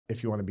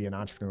if you want to be an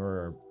entrepreneur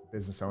or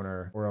business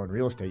owner or own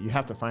real estate, you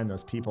have to find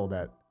those people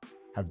that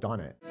have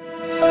done it.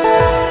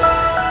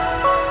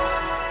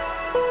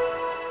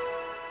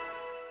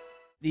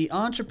 The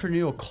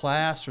entrepreneurial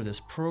class or this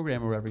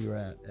program, or wherever you're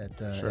at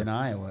Sure. in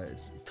Iowa,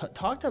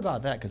 talk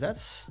about that, because it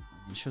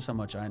shows how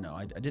much I know.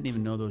 I didn't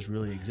even know those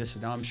really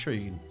existed. Now I'm sure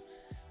you can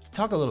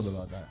talk a little bit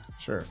about that.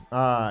 Sure.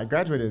 I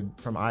graduated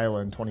from Iowa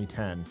in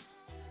 2010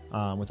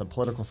 with a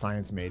political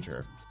science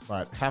major,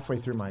 but halfway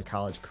through my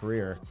college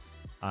career,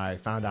 I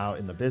found out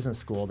in the business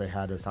school they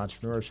had this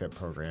entrepreneurship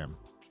program.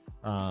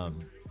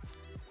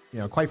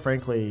 Quite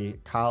frankly,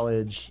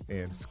 college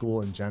and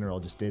school in general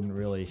just didn't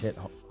really hit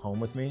home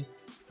with me.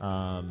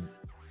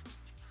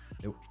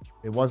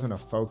 It wasn't a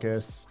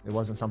focus. It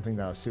wasn't something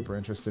that I was super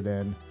interested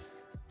in.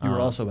 You were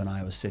also in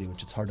Iowa City,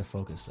 which it's hard to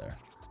focus there.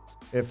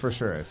 It for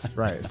sure is,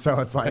 right? So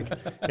it's like,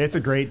 it's a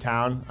great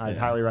town. I'd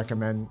highly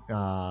recommend,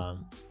 that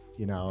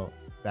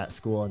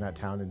school and that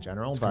town in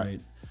general. That's but,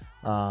 great.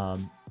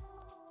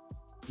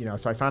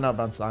 So I found out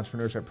about this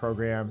entrepreneurship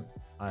program.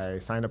 I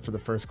signed up for the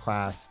first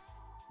class.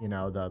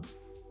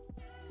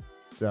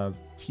 The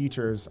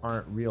teachers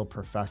aren't real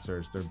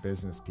professors, they're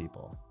business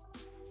people.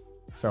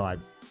 So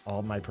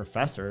all my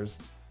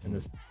professors in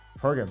this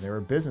program, they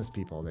were business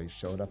people. They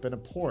showed up in a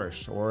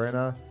Porsche or in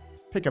a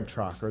pickup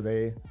truck, or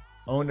they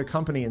owned a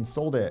company and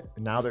sold it,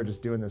 and now they're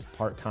just doing this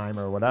part-time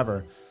or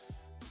whatever.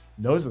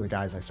 Those are the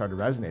guys I started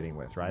resonating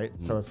with, right?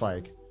 So it's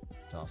like,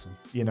 it's awesome.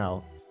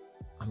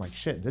 I'm like,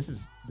 shit, this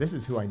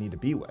is who I need to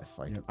be with.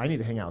 Like, I need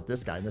to hang out with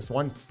this guy. And this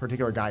one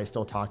particular guy I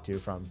still talk to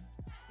from,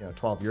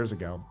 12 years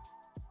ago.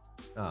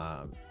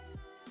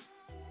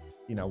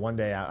 One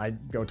day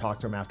I'd go talk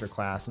to him after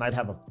class, and I'd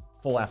have a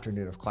full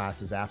afternoon of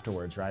classes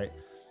afterwards, right?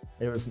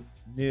 It was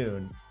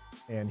noon,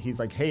 and he's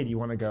like, hey, do you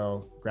want to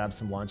go grab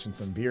some lunch and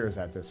some beers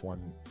at this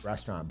one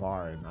restaurant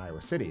bar in Iowa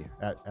City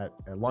at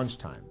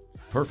lunchtime?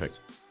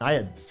 Perfect. I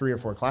had 3 or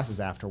 4 classes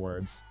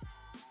afterwards.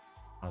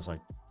 I was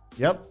like,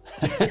 yep,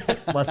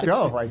 let's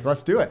go. Like,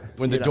 let's do it.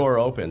 When the door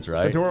opens,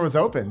 right? The door was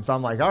open. So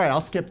I'm like, all right, I'll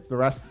skip the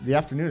rest. The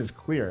afternoon is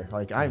clear.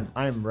 Like,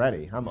 I'm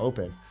ready. I'm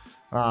open.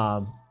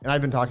 And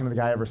I've been talking to the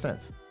guy ever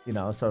since,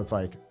 so it's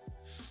like,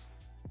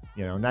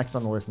 next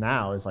on the list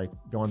now is like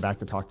going back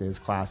to talk to his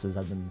classes.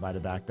 I've been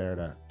invited back there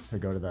to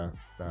go to the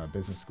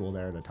business school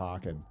there to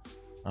talk. And,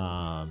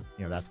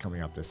 that's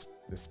coming up this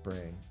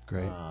spring.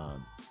 Great.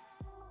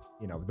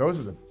 Those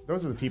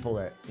are the people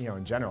that,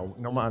 in general,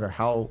 no matter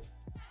how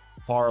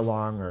far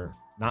along or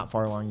not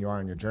far along you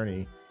are in your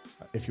journey,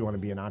 if you want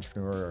to be an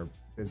entrepreneur or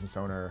business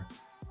owner,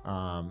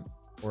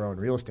 or own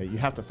real estate, you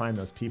have to find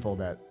those people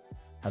that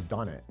have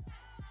done it.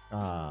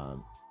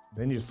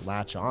 Then you just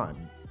latch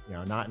on,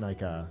 not in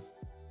like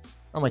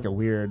a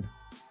weird,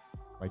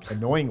 like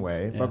annoying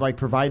way, but like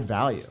provide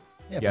value.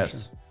 Yeah, yes.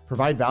 for sure.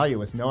 Provide value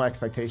with no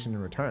expectation in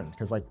return.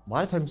 Because like a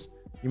lot of times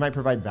you might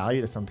provide value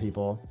to some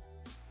people,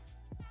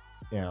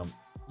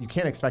 you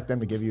can't expect them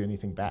to give you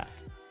anything back.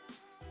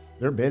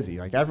 They're busy,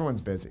 like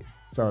everyone's busy.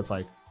 So it's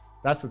like,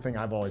 that's the thing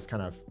I've always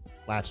kind of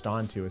latched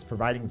on to, is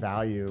providing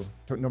value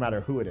to no matter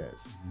who it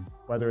is,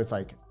 whether it's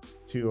like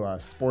to a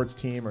sports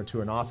team or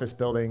to an office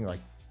building,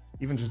 like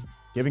even just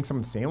giving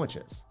someone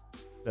sandwiches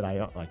that I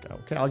like,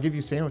 okay, I'll give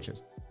you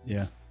sandwiches.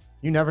 Yeah.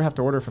 You never have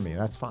to order from me.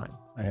 That's fine.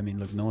 I mean,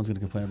 look, no one's going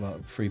to complain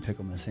about free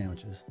pickleman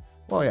sandwiches.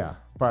 Well, yeah,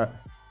 but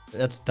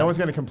That's no one's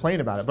going to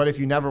complain about it. But if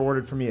you never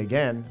ordered from me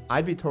again,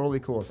 I'd be totally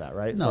cool with that,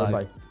 right? No, So it's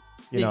like,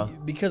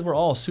 because we're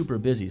all super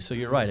busy. So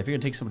you're right. If you're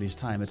gonna take somebody's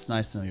time, it's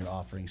nice to know you're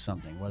offering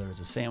something, whether it's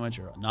a sandwich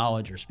or a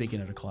knowledge or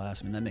speaking at a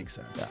class. I mean, that makes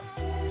sense. yeah.